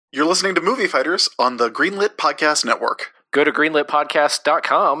You're listening to Movie Fighters on the Greenlit Podcast Network. Go to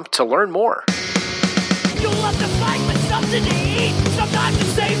greenlitpodcast.com to learn more. You'll have to fight with something to eat. Sometimes it's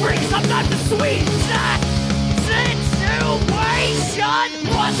savory, sometimes it's sweet.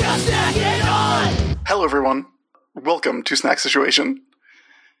 Situation. What's your second on? Hello, everyone. Welcome to Snack Situation.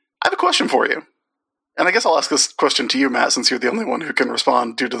 I have a question for you. And I guess I'll ask this question to you, Matt, since you're the only one who can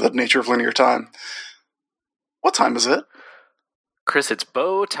respond due to the nature of linear time. What time is it? Chris, it's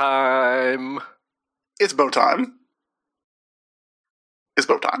bow time. It's bow time. It's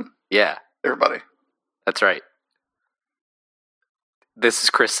bow time. Yeah, Everybody. that's right. This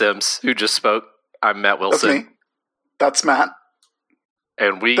is Chris Sims, who just spoke. I'm Matt Wilson. That's me. That's Matt.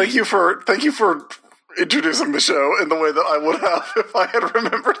 And we... Thank you for introducing the show in the way that I would have if I had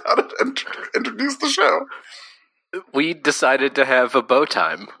remembered how to introduce the show. We decided to have a bow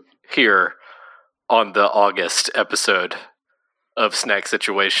time here on the August episode of Snack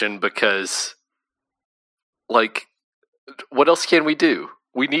Situation because, like, what else can we do?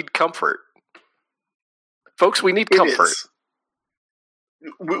 We need comfort. Folks, we need comfort.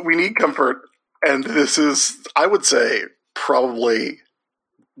 We need comfort, and this is, I would say, probably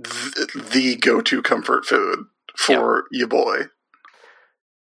the go-to comfort food for you boy.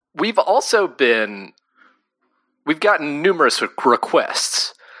 We've gotten numerous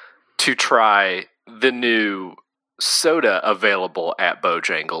requests to try the new soda available at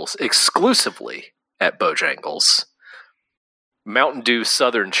Bojangles, exclusively at Bojangles. Mountain Dew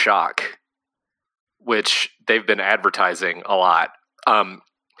Southern Shock, which they've been advertising a lot. I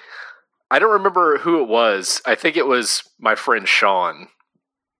don't remember who it was. I think it was my friend Sean.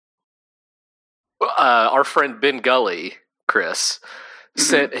 Our friend Ben Gully, Chris,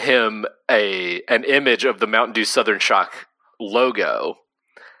 sent him an image of the Mountain Dew Southern Shock logo,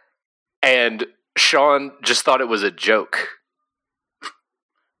 and Sean just thought it was a joke.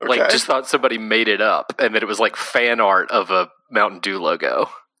 Okay. Like, just thought somebody made it up, and that it was like fan art of a Mountain Dew logo.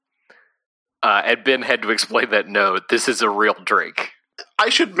 And Ben had to explain that, no, this is a real drink. I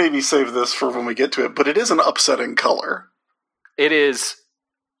should maybe save this for when we get to it, but it is an upsetting color. It is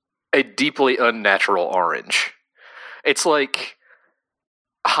a deeply unnatural orange. It's like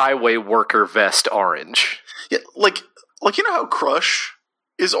highway worker vest orange. Yeah, like you know how Crush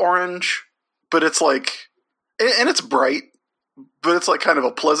is orange, but it's like, and it's bright, but it's like kind of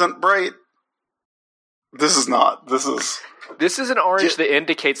a pleasant bright. This is not. This is an orange that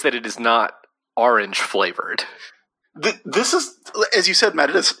indicates that it is not orange flavored. This is, as you said, Matt,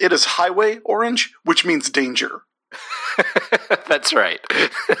 it is highway orange, which means danger. That's right.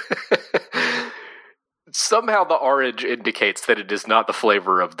 Somehow the orange indicates that it is not the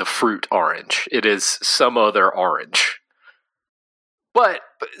flavor of the fruit orange. It is some other orange. But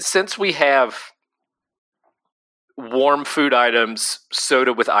since we have warm food items,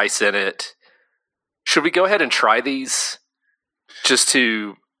 soda with ice in it, should we go ahead and try these? Just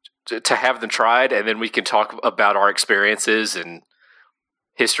to have them tried, and then we can talk about our experiences and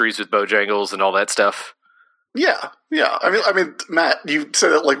histories with Bojangles and all that stuff. Yeah. I mean, Matt, you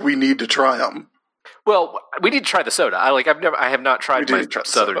said it like we need to try them. Well, we need to try the soda. I have not tried my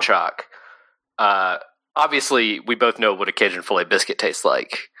Southern Shock. Obviously, we both know what a Cajun filet biscuit tastes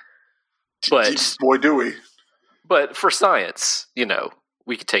like. But boy, do we! But for science, we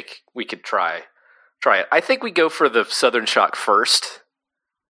could try it. I think we go for the Southern Shock first,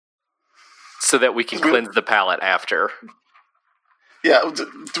 so that we can cleanse the palate after. Yeah,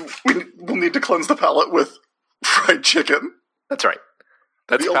 we'll need to cleanse the palate with fried chicken. That's right.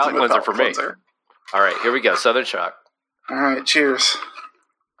 That's the palate cleanser for me. All right, here we go. Southern Shock. All right, cheers.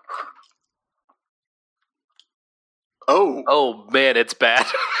 Oh man, it's bad.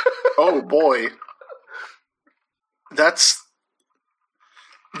 Oh boy. This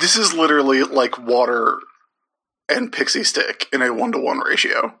is literally like water and pixie stick in a 1-to-1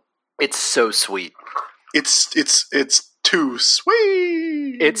 ratio. It's so sweet. It's too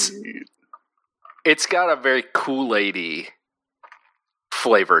sweet. It's got a very Kool-Aid-y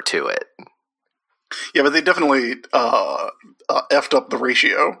flavor to it. Yeah, but they definitely effed up the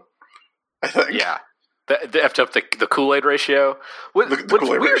ratio, I think. Yeah. They effed up the Kool-Aid ratio. What's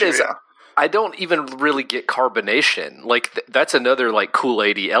weird is I don't even really get carbonation. Like, that's another, like,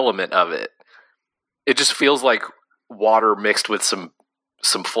 Kool-Aid-y element of it. It just feels like water mixed with some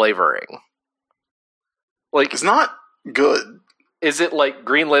flavoring. Like, it's not good. Is it like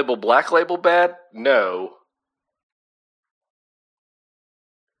Green Label, Black Label bad? No.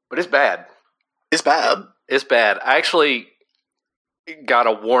 But it's bad. It's bad. It's bad. I actually got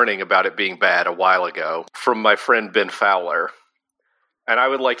a warning about it being bad a while ago from my friend Ben Fowler. And I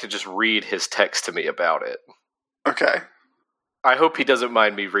would like to just read his text to me about it. Okay. I hope he doesn't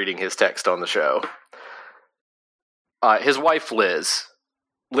mind me reading his text on the show. His wife, Liz.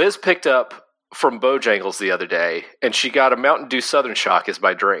 Liz picked up from Bojangles the other day, and she got a Mountain Dew Southern Shock as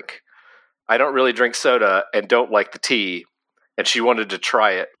my drink. I don't really drink soda and don't like the tea, and she wanted to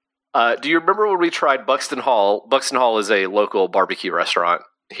try it. Do you remember when we tried Buxton Hall? Buxton Hall is a local barbecue restaurant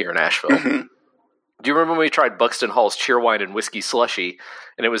here in Asheville. Mm-hmm. Do you remember when we tried Buxton Hall's Cheerwine and Whiskey Slushy,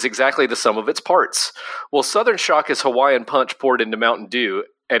 and it was exactly the sum of its parts? Well, Southern Shock is Hawaiian Punch poured into Mountain Dew,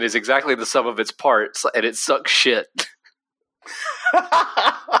 and is exactly the sum of its parts, and it sucks shit.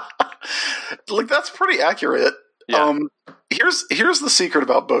 Like, that's pretty accurate. Yeah. Here's the secret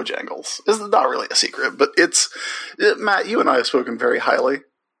about Bojangles. It's not really a secret, but Matt, you and I have spoken very highly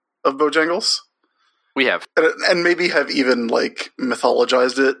of Bojangles. We have. And maybe have even, like,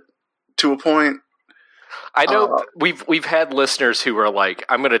 mythologized it to a point. I know we've had listeners who were like,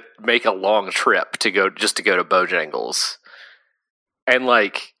 I'm going to make a long trip to go to Bojangles. And,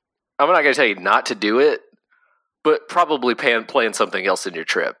 like, I'm not going to tell you not to do it, but probably plan something else in your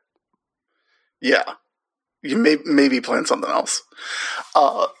trip. Yeah. You maybe plan something else.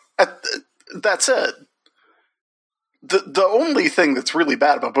 That said, the only thing that's really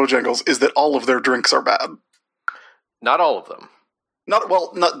bad about Bojangles is that all of their drinks are bad. Not all of them.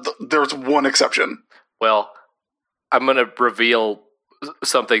 There's one exception. Well, I'm going to reveal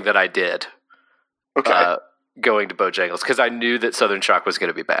something that I did. Okay. Going to Bojangles, because I knew that Southern Shock was going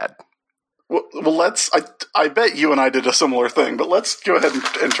to be bad. Well, I bet you and I did a similar thing, but let's go ahead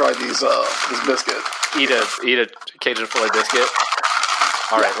and try this biscuit. Eat a Cajun filet biscuit.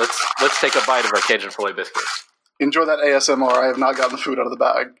 All right, let's take a bite of our Cajun filet biscuit. Enjoy that ASMR. I have not gotten the food out of the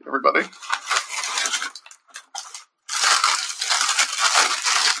bag, everybody.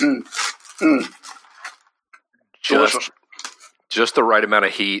 Delicious. Just the right amount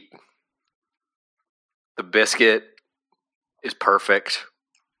of heat. The biscuit is perfect.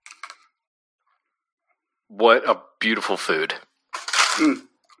 What a beautiful food.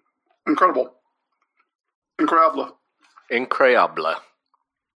 Incredible. Incredible.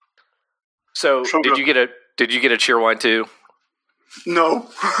 So, So did you get a Cheerwine too? No.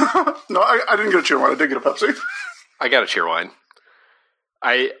 No, I didn't get a Cheerwine. I did get a Pepsi. I got a Cheerwine.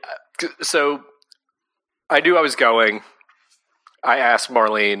 So I knew I was going. I asked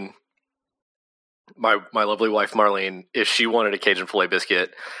Marlene, my lovely wife Marlene, if she wanted a Cajun filet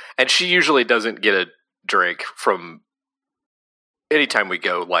biscuit, and she usually doesn't get a drink from anytime we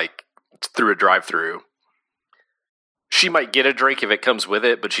go, like, through a drive-through. She might get a drink if it comes with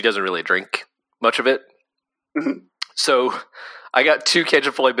it, but she doesn't really drink much of it. Mm-hmm. So I got 2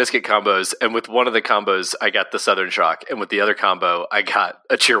 Cajun filet biscuit combos, and with one of the combos, I got the Southern Shock, and with the other combo, I got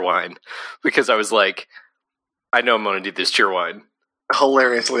a Cheerwine, because I was like, I know I'm going to need this Cheerwine.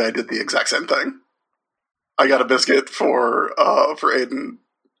 Hilariously, I did the exact same thing. I got a biscuit for Aiden,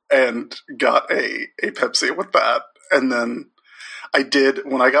 and got a Pepsi with that, and then I did,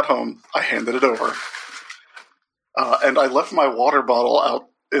 when I got home, I handed it over. And I left my water bottle out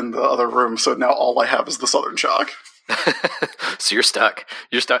in the other room, so now all I have is the Southern Shock. So you're stuck.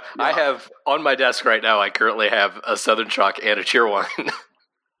 Yeah. I have, on my desk right now, I currently have a Southern Shock and a Cheerwine.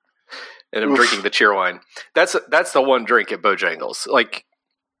 And I'm drinking the Cheerwine. That's the one drink at Bojangles. Like,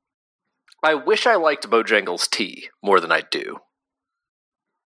 I wish I liked Bojangles tea more than I do.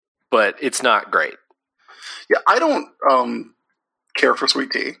 But it's not great. Yeah, I don't care for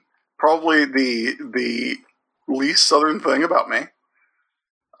sweet tea. Probably the least Southern thing about me.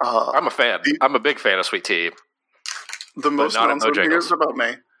 I'm a fan. I'm a big fan of sweet tea. The most non-Southern thing is about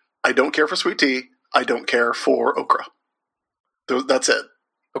me. I don't care for sweet tea. I don't care for okra. That's it.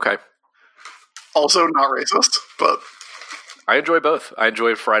 Okay. Also not racist, but I enjoy both. I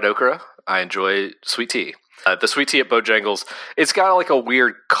enjoy fried okra. I enjoy sweet tea. The sweet tea at Bojangles, it's got like a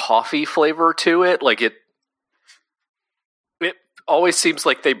weird coffee flavor to it. Like it always seems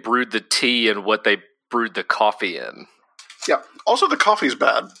like they brewed the tea in what they brewed the coffee in. Yeah. Also, the coffee's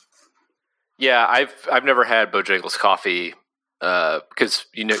bad. Yeah, I've never had Bojangles coffee because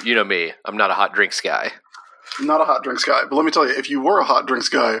you know me. I'm not a hot drinks guy. Not a hot drinks guy, but let me tell you, if you were a hot drinks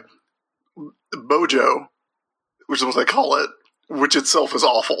guy, Bojo, which is what they call it, which itself is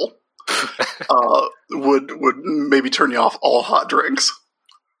awful, would maybe turn you off all hot drinks.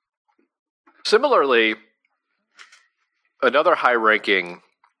 Similarly, another high-ranking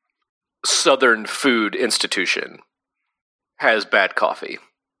Southern food institution has bad coffee.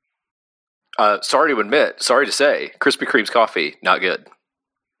 Sorry to say, Krispy Kreme's coffee, not good.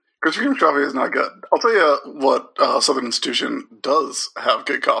 Krispy Kreme's coffee is not good. I'll tell you what Southern institution does have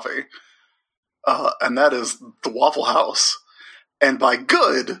good coffee, and that is the Waffle House. And by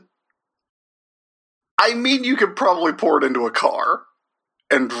good, I mean, you could probably pour it into a car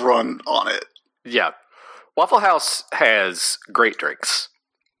and run on it. Yeah. Waffle House has great drinks.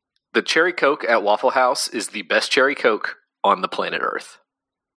 The Cherry Coke at Waffle House is the best Cherry Coke on the planet Earth.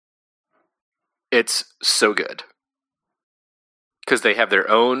 It's so good. Because they have their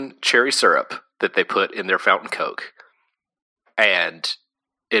own cherry syrup that they put in their fountain Coke. And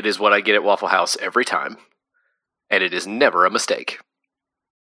it is what I get at Waffle House every time. And it is never a mistake.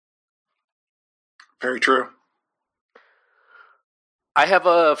 Very true. I have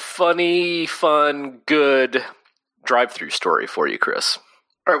a funny, fun, good drive-through story for you, Chris.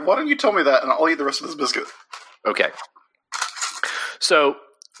 All right, why don't you tell me that, and I'll eat the rest of this biscuit. Okay. So,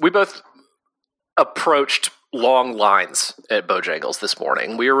 we both approached long lines at Bojangles this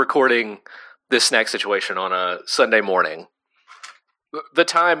morning. We were recording this snack situation on a Sunday morning. The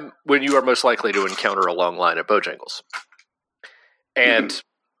time when you are most likely to encounter a long line at Bojangles. And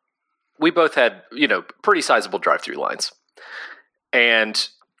we both had, pretty sizable drive-through lines. And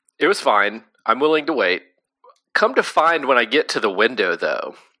it was fine. I'm willing to wait. Come to find when I get to the window,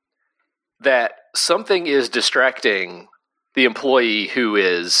 though, that something is distracting the employee who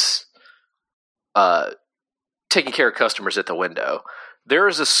is taking care of customers at the window. There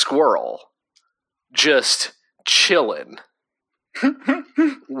is a squirrel just chilling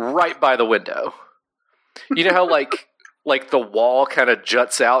right by the window. You know how like the wall kind of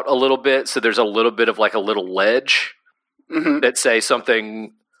juts out a little bit, so there's a little bit of like a little ledge that say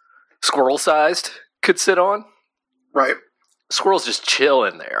something squirrel-sized could sit on? Right. Squirrel's just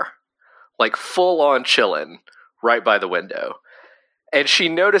chilling there. Like full-on chilling right by the window. And she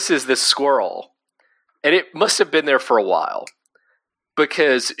notices this squirrel, and it must have been there for a while,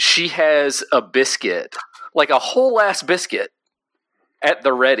 because she has a biscuit, like a whole-ass biscuit, at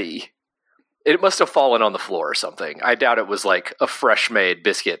the ready. It must have fallen on the floor or something. I doubt it was like a fresh-made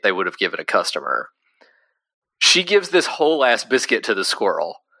biscuit they would have given a customer. She gives this whole-ass biscuit to the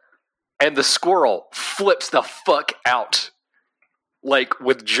squirrel, and the squirrel flips the fuck out, like,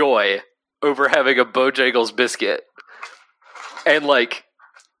 with joy over having a Bojangles biscuit. And, like,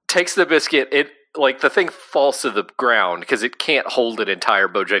 takes the biscuit, the thing falls to the ground because it can't hold an entire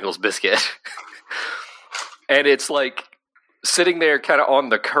Bojangles biscuit. And it's, like, sitting there kind of on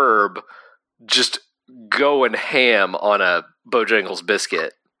the curb, just going ham on a Bojangles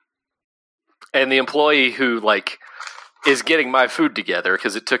biscuit. And the employee who, like, is getting my food together,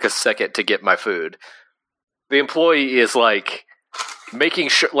 because it took a second to get my food, the employee is, like, making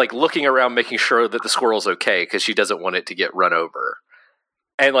sure, like, looking around, making sure that the squirrel's okay, because she doesn't want it to get run over.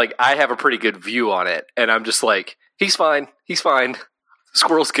 And, like, I have a pretty good view on it, and I'm just like, he's fine,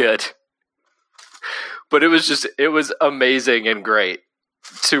 squirrel's good. But it was amazing and great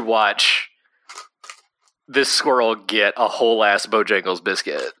to watch this squirrel get a whole-ass Bojangles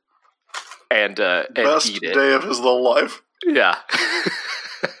biscuit and Best eat it. Day of his little life. Yeah.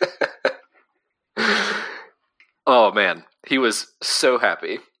 Oh, man. He was so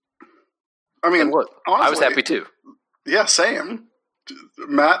happy. I mean, and look, honestly, I was happy too. Yeah, same.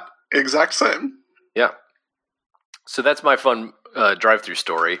 Matt, exact same. Yeah. So that's my fun drive-through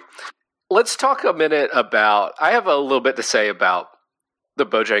story. Let's talk a minute about, I have a little bit to say about the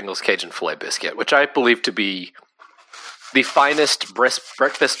Bojangles Cajun Filet Biscuit, which I believe to be the finest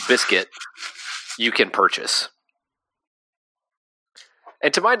breakfast biscuit you can purchase.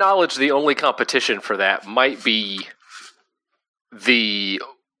 And to my knowledge, the only competition for that might be the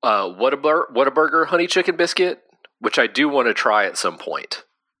Whataburger honey chicken biscuit, which I do want to try at some point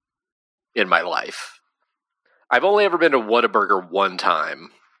in my life. I've only ever been to Whataburger one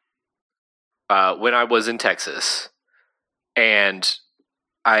time when I was in Texas, but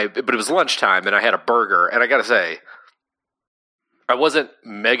it was lunchtime, and I had a burger, and I gotta say, I wasn't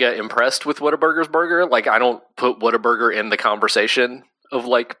mega impressed with Whataburger's burger. Like, I don't put Whataburger in the conversation of,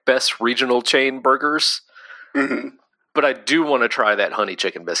 like, best regional chain burgers. Mm-hmm. But I do want to try that honey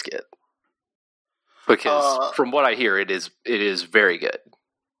chicken biscuit. Because from what I hear, it is very good.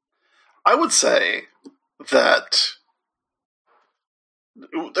 I would say that,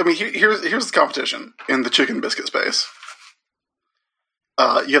 I mean, here's the competition in the chicken biscuit space.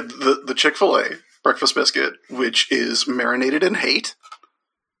 You have the Chick-fil-A breakfast biscuit, which is marinated in hate.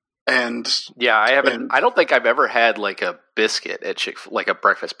 And yeah, I don't think I've ever had like a biscuit at like a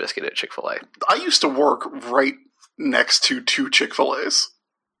breakfast biscuit at Chick-fil-A. I used to work right next to two Chick-fil-A's.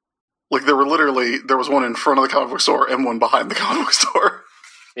 Like, there was one in front of the comic book store and one behind the comic book store.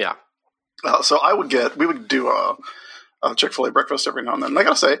 Yeah. So we would do a Chick-fil-A breakfast every now and then. And I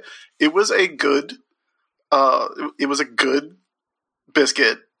gotta say, it was a good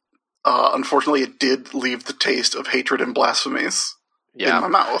biscuit. Unfortunately, it did leave the taste of hatred and blasphemies in my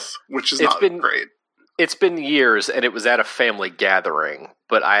mouth, which is not great. it's been years, and it was at a family gathering,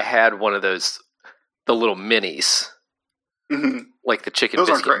 but I had one of those, the little minis, like the chicken Those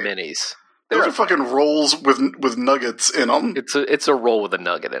aren't biscuit great. minis. Those are fucking rolls with nuggets in them. It's a roll with a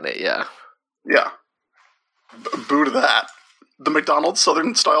nugget in it, yeah. Yeah. Boo to that. The McDonald's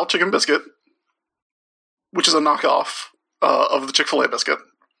Southern Style Chicken Biscuit, which is a knockoff of the Chick-fil-A biscuit.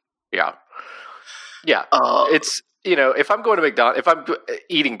 Yeah. Yeah. It's, if I'm going to McDonald's, if I'm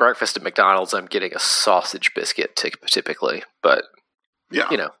eating breakfast at McDonald's, I'm getting a sausage biscuit typically. But,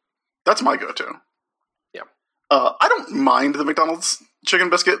 yeah. That's my go-to. Yeah. I don't mind the McDonald's chicken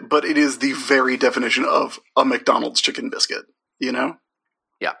biscuit, but it is the very definition of a McDonald's chicken biscuit,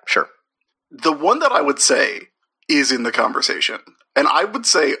 Yeah, sure. The one that I would say is in the conversation, and I would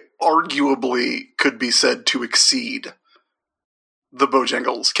say arguably could be said to exceed the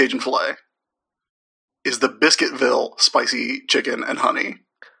Bojangles Cajun Filet, is the Biscuitville Spicy Chicken and Honey.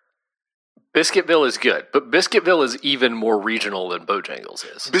 Biscuitville is good, but Biscuitville is even more regional than Bojangles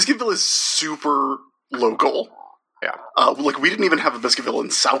is. Biscuitville is super local. Yeah. We didn't even have a Biscuitville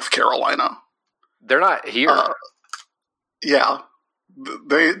in South Carolina. They're not here. Yeah.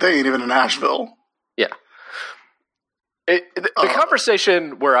 They ain't even in Asheville. Yeah. The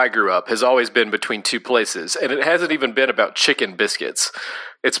conversation where I grew up has always been between two places, and it hasn't even been about chicken biscuits.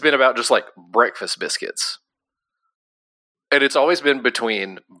 It's been about just like breakfast biscuits. And it's always been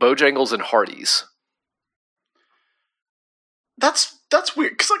between Bojangles and Hardee's. That's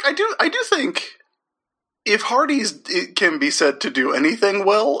weird, because I do think if Hardee's can be said to do anything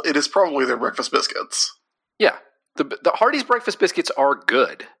well, it is probably their breakfast biscuits. Yeah. The Hardee's breakfast biscuits are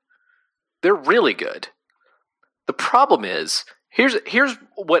good. They're really good. The problem is, here's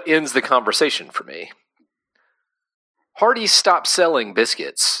what ends the conversation for me. Hardee's stopped selling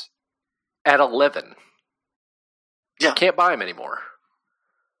biscuits at 11. Yeah. Can't buy them anymore.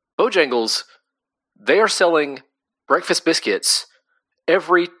 Bojangles, they are selling breakfast biscuits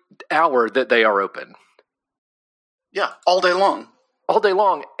every hour that they are open. Yeah, all day long. All day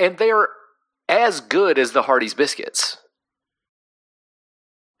long, and they are as good as the Hardee's biscuits.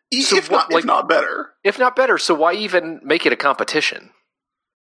 So if not better. If not better, so why even make it a competition?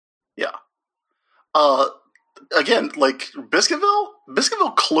 Yeah. Again,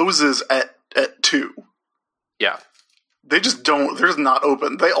 Biscuitville closes at 2. Yeah. They're just not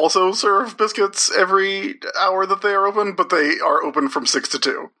open. They also serve biscuits every hour that they are open, but they are open from 6 to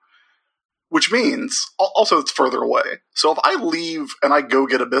 2. Which means, also it's further away. So if I leave and I go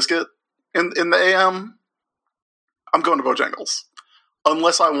get a biscuit in the AM, I'm going to Bojangles.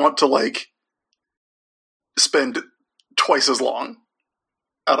 Unless I want to, spend twice as long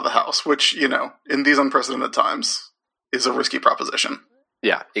out of the house, which, in these unprecedented times, is a risky proposition.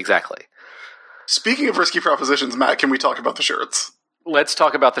 Yeah, exactly. Speaking of risky propositions, Matt, can we talk about the shirts? Let's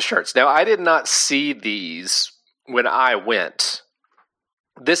talk about the shirts. Now, I did not see these when I went.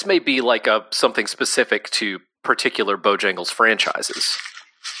 This may be something specific to particular Bojangles franchises.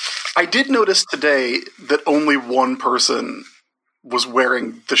 I did notice today that only one person was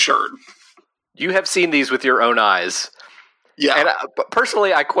wearing the shirt. You have seen these with your own eyes. Yeah. And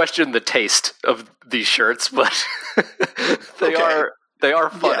personally, I question the taste of these shirts, but they are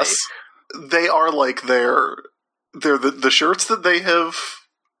funny. Yes. They are they're the shirts that they have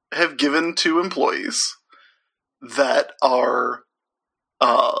given to employees that are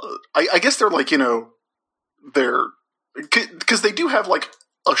I guess they're they're because they do have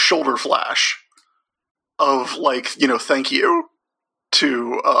a shoulder flash of thank you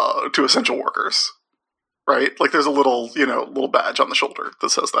to essential workers, right? There's a little badge on the shoulder that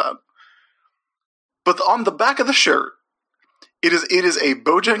says that. But on the back of the shirt, it is a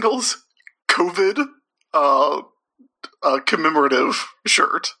Bojangles COVID commemorative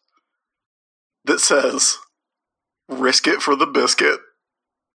shirt that says "Risk it for the biscuit."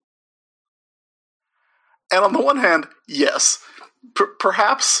 And on the one hand, yes,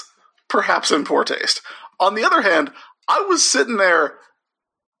 perhaps in poor taste. On the other hand, I was sitting there,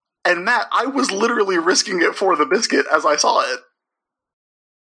 and Matt, I was literally risking it for the biscuit as I saw it.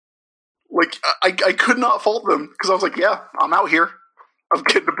 I could not fault them, because I was like, yeah, I'm out here. I'm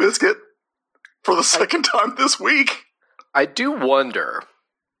getting a biscuit for the second time this week. I do wonder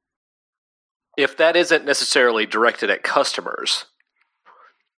if that isn't necessarily directed at customers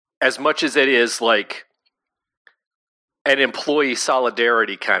as much as it is an employee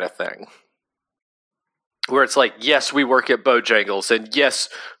solidarity kind of thing. Where it's yes, we work at Bojangles, and yes,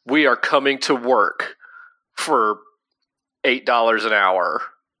 we are coming to work for $8 an hour,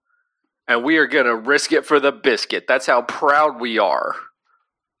 and we are going to risk it for the biscuit. That's how proud we are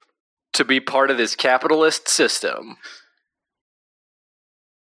to be part of this capitalist system.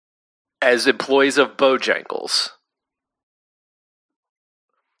 as employees of Bojangles?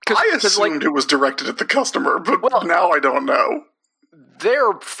 I assumed it was directed at the customer, but now I don't know.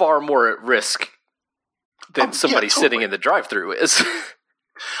 They're far more at risk than somebody totally. sitting in the drive-thru is.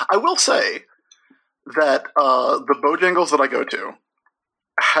 I will say that the Bojangles that I go to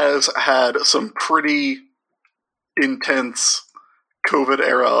has had some pretty intense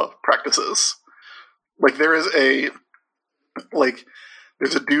COVID-era practices. Like, there's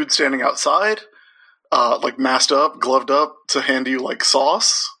a dude standing outside, masked up, gloved up, to hand you,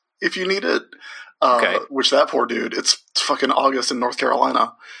 sauce if you need it. Okay. Which that poor dude, it's fucking August in North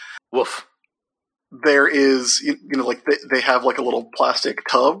Carolina. Woof. There is, they have, a little plastic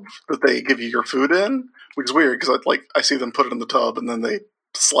tub that they give you your food in, which is weird, because I see them put it in the tub, and then they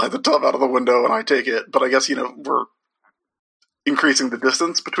slide the tub out of the window, and I take it. But I guess, we're increasing the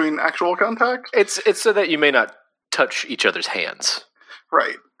distance between actual contact. It's so that you may not touch each other's hands.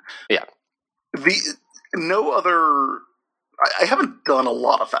 Right. Yeah. I haven't done a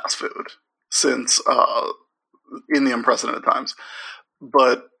lot of fast food since in the unprecedented times,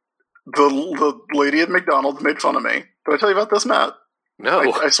 but the lady at McDonald's made fun of me. Did I tell you about this, Matt?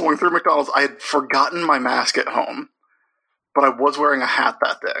 No. I swung through McDonald's. I had forgotten my mask at home, but I was wearing a hat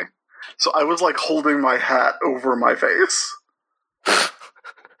that day, so I was holding my hat over my face.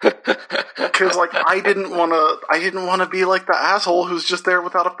 Because I didn't want to be the asshole who's just there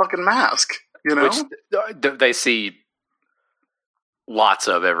without a fucking mask, Which they see lots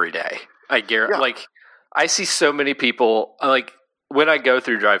of every day. I guarantee. Yeah. I see so many people. When I go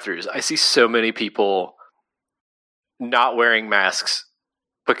through drive-thrus, I see so many people not wearing masks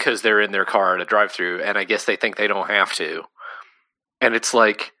because they're in their car at a drive-thru, and I guess they think they don't have to. And it's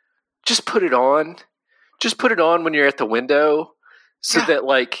just put it on. Just put it on when you're at the window. So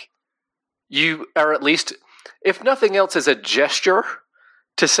that, you are at least, if nothing else, as a gesture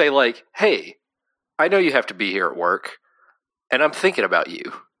to say, hey, I know you have to be here at work, and I'm thinking about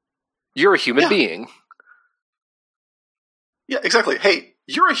you. You're a human being. Yeah, exactly. Hey,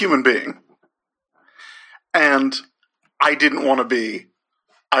 you're a human being. And I didn't want to be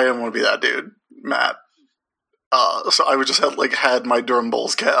that dude, Matt. So I would just had my Durham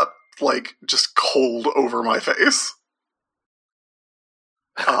Bulls cap, just cold over my face.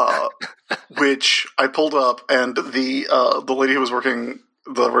 Which I pulled up, and the lady who was working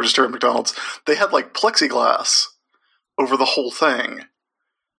the register at McDonald's, they had plexiglass over the whole thing,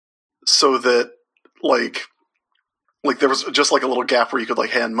 so that there was just a little gap where you could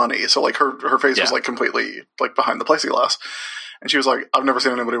hand money. So her face was completely behind the plexiglass, and she was like, "I've never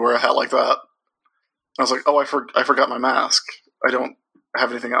seen anybody wear a hat like that." I was like, "Oh, I forgot my mask. I don't have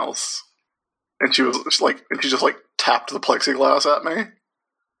anything else." And she was and she just tapped the plexiglass at me.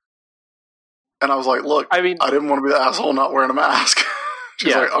 And I was like, look, I didn't want to be the asshole not wearing a mask.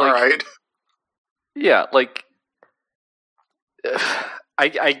 She's all right. Yeah,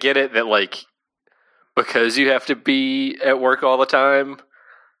 I get it that, because you have to be at work all the time,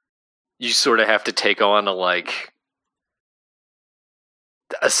 you sort of have to take on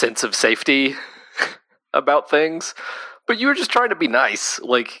a sense of safety about things. But you were just trying to be nice.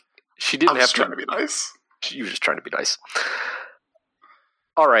 She didn't have to. trying to be nice. You were just trying to be nice.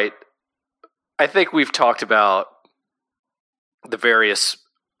 All right. I think we've talked about the various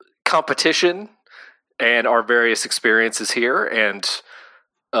competition and our various experiences here and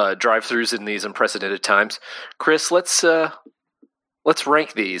drive-thrus in these unprecedented times. Chris, let's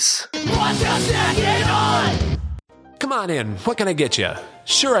rank these. Come on in. What can I get you?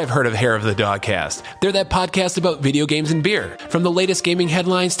 Sure, I've heard of Hair of the Dogcast. They're that podcast about video games and beer. From the latest gaming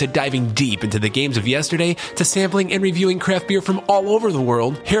headlines to diving deep into the games of yesterday to sampling and reviewing craft beer from all over the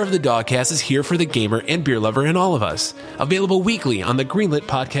world, Hair of the Dogcast is here for the gamer and beer lover in all of us. Available weekly on the Greenlit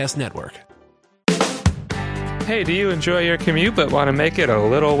Podcast Network. Hey, do you enjoy your commute but want to make it a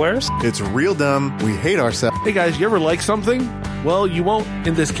little worse? It's real dumb. We hate ourselves. Hey guys, you ever like something? Well, you won't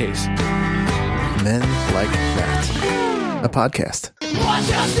in this case. Men Like That. A podcast.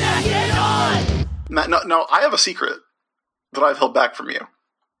 Matt, no, I have a secret that I've held back from you.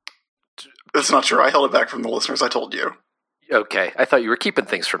 That's not true. I held it back from the listeners. I told you. Okay, I thought you were keeping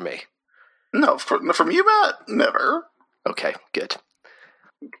things from me. No, from you, Matt? Never. Okay, good.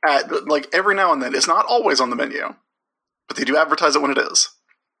 Every now and then, it's not always on the menu, but they do advertise it when it is.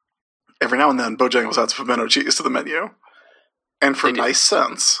 Every now and then, Bojangles adds pimento cheese to the menu. And for nice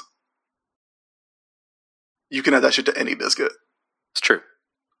cents, you can add that shit to any biscuit. It's true.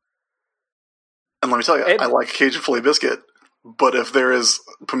 And let me tell you, I like Cajun filet biscuit, but if there is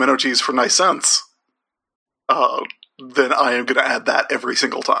pimento cheese for nice cents, then I am going to add that every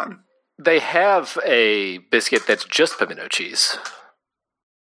single time. They have a biscuit that's just pimento cheese.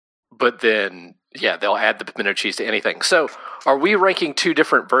 but then, yeah, they'll add the pimento cheese to anything. So are we ranking two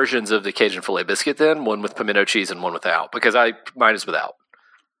different versions of the Cajun filet biscuit then? One with pimento cheese and one without? Because mine is without.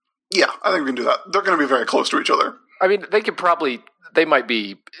 Yeah, I think we can do that. They're going to be very close to each other. I mean, they might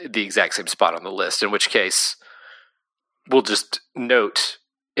be the exact same spot on the list, in which case we'll just note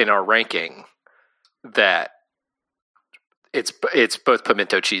in our ranking that it's both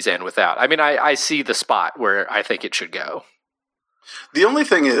pimento cheese and without. I mean, I see the spot where I think it should go. The only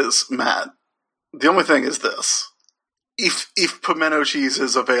thing is, Matt, this. If pimento cheese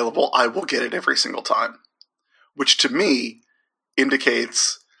is available, I will get it every single time. Which to me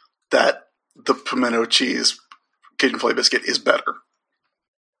indicates that the pimento cheese Cajun filet biscuit is better.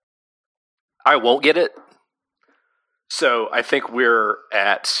 I won't get it. So I think we're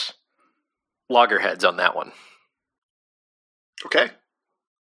at loggerheads on that one. Okay.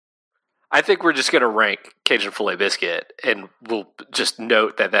 I think we're just going to rank Cajun filet biscuit, and we'll just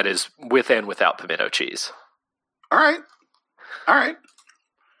note that is with and without pimento cheese. All right. I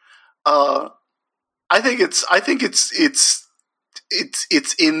think it's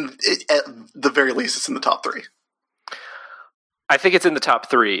in at the very least it's in the top 3. I think it's in the top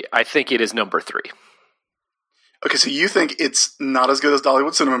 3. I think it is number 3. Okay, so you think it's not as good as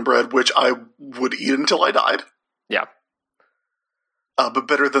Dollywood cinnamon bread, which I would eat until I died. Yeah. But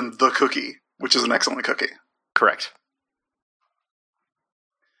better than the cookie, which is an excellent cookie. Correct.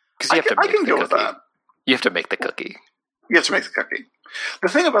 Because I can go with that. You have to make the cookie. You have to make the cookie. The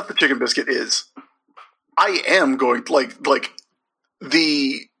thing about the chicken biscuit is, I am going like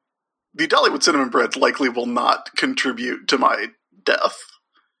the Dollywood cinnamon bread likely will not contribute to my death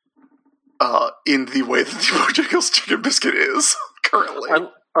in the way that the Bojangles chicken biscuit is currently.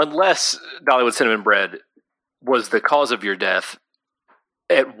 Unless Dollywood cinnamon bread was the cause of your death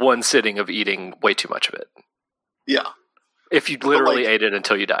at one sitting of eating way too much of it. Yeah. If you literally ate it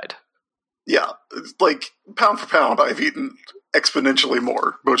until you died. Yeah. Like, pound for pound, I've eaten exponentially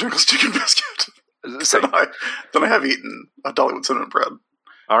more Bojangles chicken biscuit than I have eaten a Dollywood cinnamon bread.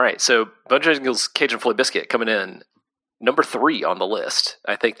 All right, so Bojangles Cajun filet biscuit coming in number 3 on the list.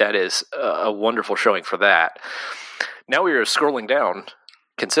 I think that is a wonderful showing for that. Now we are scrolling down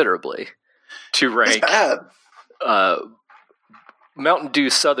considerably to rank Mountain Dew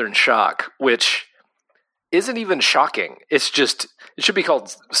Southern Shock, which isn't even shocking. It's just, it should be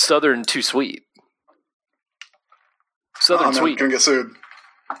called Southern Too Sweet. Southern Sweet. Gonna get sued.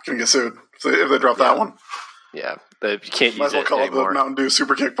 If they drop that one. Yeah, you can't use it anymore. Might as well call it the Mountain Dew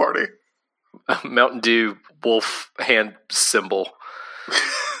Super Kick Party. Mountain Dew wolf hand symbol.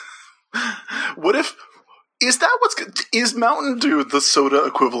 What if... Is Mountain Dew the soda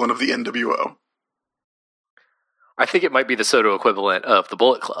equivalent of the NWO? I think it might be the soda equivalent of the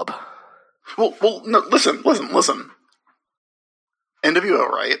Bullet Club. Well, no, listen. NWO,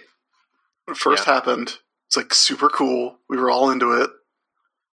 right? When it first happened, it's like super cool. We were all into it.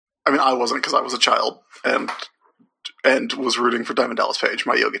 I mean, I wasn't because I was a child and was rooting for Diamond Dallas Page,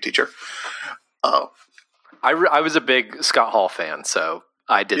 my yoga teacher. I was a big Scott Hall fan, so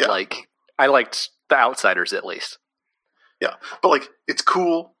I did I liked the Outsiders at least. Yeah, but like it's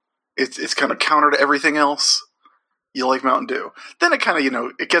cool. It's kind of counter to everything else. You like Mountain Dew. Then it kind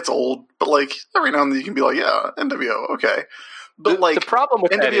of, it gets old, but like every now and then you can be like, yeah, NWO, okay. But the problem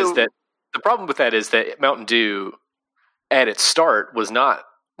with that is that Mountain Dew at its start was not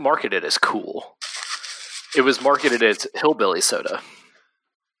marketed as cool. It was marketed as hillbilly soda.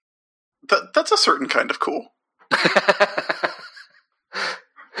 That's a certain kind of cool.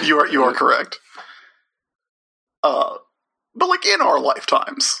 You are correct. But like in our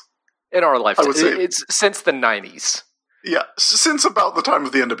lifetimes. In our lifetime. I would say, it's since the 90s. Yeah, since about the time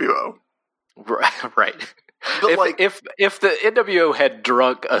of the NWO. Right. But if the NWO had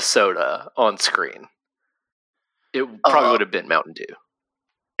drunk a soda on screen, it probably would have been Mountain Dew.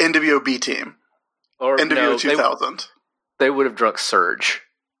 NWO B Team. Or NWO 2000. They would have drunk Surge.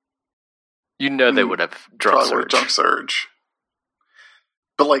 They would have drunk Surge. Would have drunk Surge.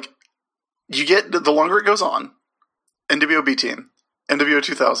 But like, you get, the longer it goes on, NWO B Team, NWO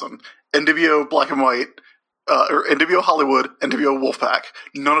 2000, NWO Black and White, or NWO Hollywood, NWO Wolfpack,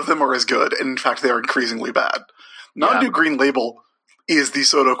 none of them are as good, and in fact they are increasingly bad. Mountain Dew Green Label is the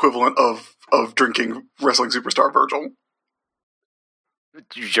soda equivalent of drinking wrestling superstar Virgil.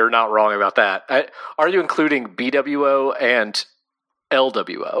 You're not wrong about that. Are you including BWO and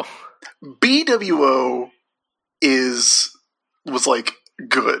LWO? BWO was like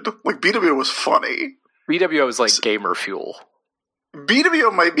good. Like BWO was funny. BWO is like gamer fuel.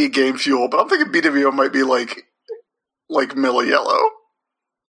 BWO might be game fuel, but I'm thinking BWO might be like Milla Yellow.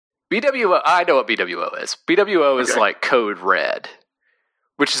 BWO, I know what BWO is. BWO is like Code Red,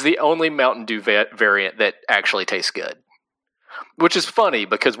 which is the only Mountain Dew variant that actually tastes good. Which is funny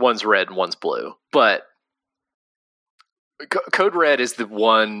because one's red and one's blue. But Code Red is the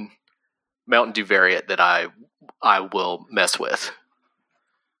one Mountain Dew variant that I will mess with.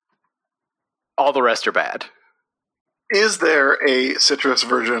 All the rest are bad. Is there a citrus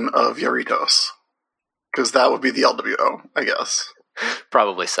version of Jarritos? Because that would be the LWO, I guess.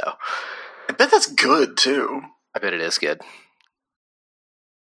 Probably so. I bet that's good, too. I bet it is good.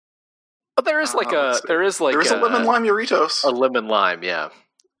 But there is there's a lemon lime Jarritos. A lemon lime, yeah.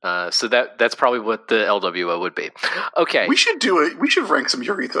 So that's probably what the LWO would be. Okay. We should do it. We should rank some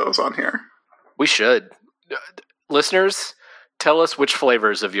Jarritos on here. We should. Listeners, tell us which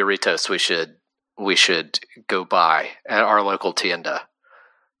flavors of Jarritos we should go buy at our local tienda,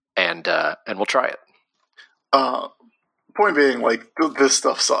 and we'll try it. Point being, like, this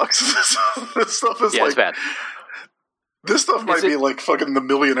stuff sucks. This stuff is it's bad. This stuff might be like fucking the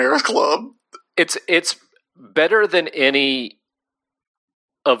Millionaires Club. It's better than any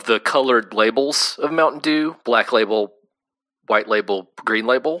of the colored labels of Mountain Dew: black label, white label, green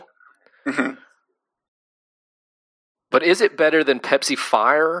label. Mm-hmm. But is it better than Pepsi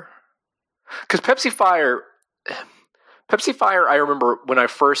Fire? Because Pepsi Fire, I remember when I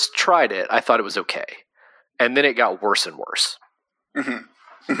first tried it, I thought it was okay, and then it got worse and worse.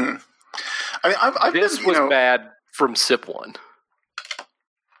 Mm-hmm. Mm-hmm. I mean, this was bad from sip one.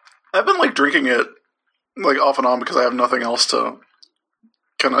 I've been like drinking it like off and on because I have nothing else to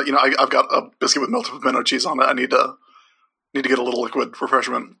kind of, I've got a biscuit with melted pimento cheese on it. I need to get a little liquid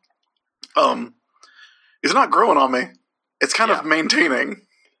refreshment. It's not growing on me. It's kind of maintaining.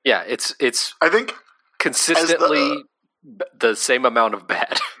 Yeah, it's I think consistently the same amount of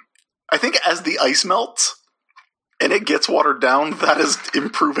bad. I think as the ice melts and it gets watered down, that is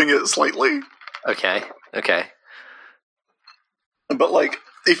improving it slightly. Okay. But like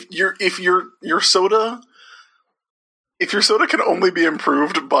if your soda can only be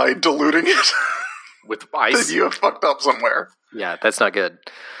improved by diluting it with ice, then you have fucked up somewhere. Yeah, that's not good.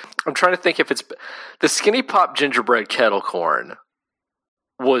 I'm trying to think if it's the Skinny Pop gingerbread kettle corn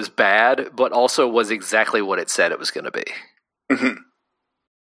was bad, but also was exactly what it said it was going to be. Mm-hmm.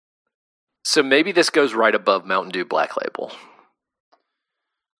 So maybe this goes right above Mountain Dew Black Label.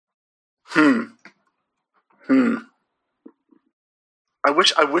 I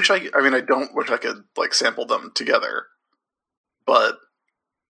don't wish I could like sample them together, but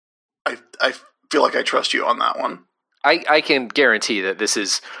I feel like I trust you on that one. I can guarantee that this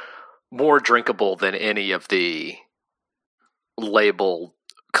is more drinkable than any of the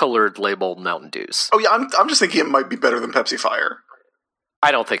colored label Mountain Dews. Oh yeah, I'm just thinking it might be better than Pepsi Fire.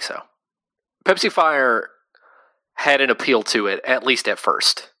 I don't think so. Pepsi Fire had an appeal to it, at least at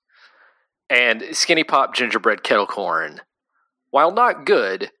first. And Skinny Pop gingerbread kettle corn, while not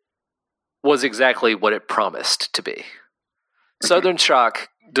good, was exactly what it promised to be. Southern Shock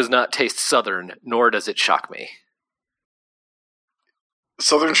does not taste Southern, nor does it shock me.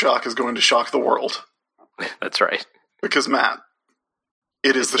 Southern Shock is going to shock the world. That's right. Because, Matt,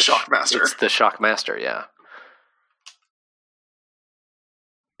 it's the Shock Master. It's the Shock Master, yeah.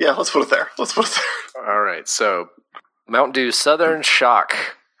 Yeah, let's put it there. All right, so Mountain Dew Southern Shock.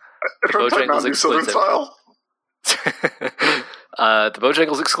 The Bojangles exclusive. Southern style? The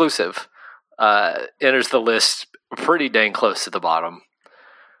Bojangles exclusive enters the list pretty dang close to the bottom.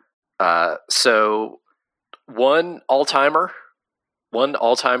 So one all-time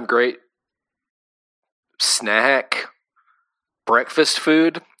great snack, breakfast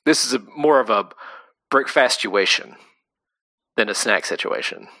food. This is more of a breakfastuation than a snack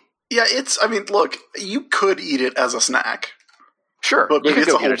situation. Yeah, look, you could eat it as a snack. Sure. But maybe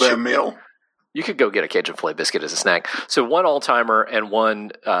it's a whole damn meal. You could go get a Cajun Filet biscuit as a snack. So one all-timer and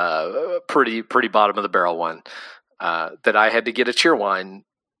one pretty bottom of the barrel one that I had to get a Cheerwine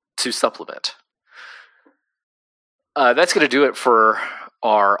to supplement. That's going to do it for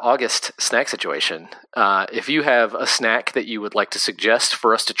our August snack situation. If you have a snack that you would like to suggest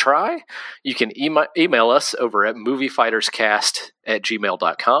for us to try, you can email us over at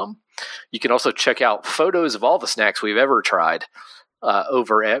moviefighterscast@gmail.com. You can also check out photos of all the snacks we've ever tried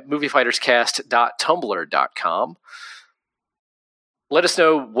over at moviefighterscast.tumblr.com. Let us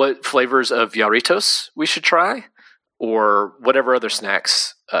know what flavors of Jarritos we should try, or whatever other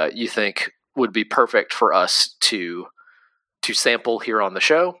snacks you think would be perfect for us to sample here on the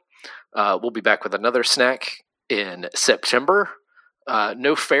show. We'll be back with another snack in September.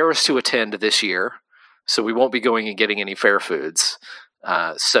 No fairs to attend this year, so we won't be going and getting any fair foods.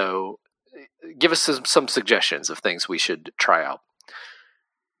 So give us some suggestions of things we should try out.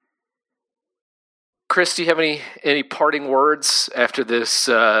 Chris, do you have any parting words after this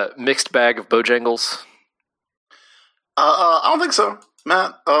mixed bag of Bojangles? I don't think so,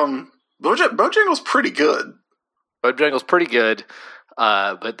 Matt. Bojangles pretty good. Bojangles pretty good,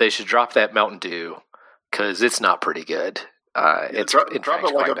 but they should drop that Mountain Dew because it's not pretty good. Drop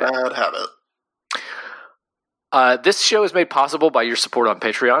it like a bad habit. This show is made possible by your support on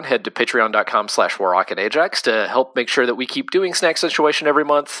Patreon. Head to patreon.com/WarRocketAjax to help make sure that we keep doing Snack Situation every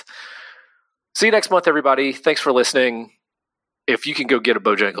month. See you next month, everybody. Thanks for listening. If you can go get a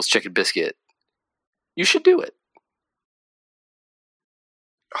Bojangles chicken biscuit, you should do it.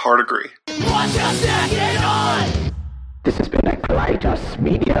 Hard agree. Watch us snack it on! This has been a Colitis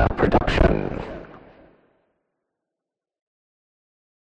Media production.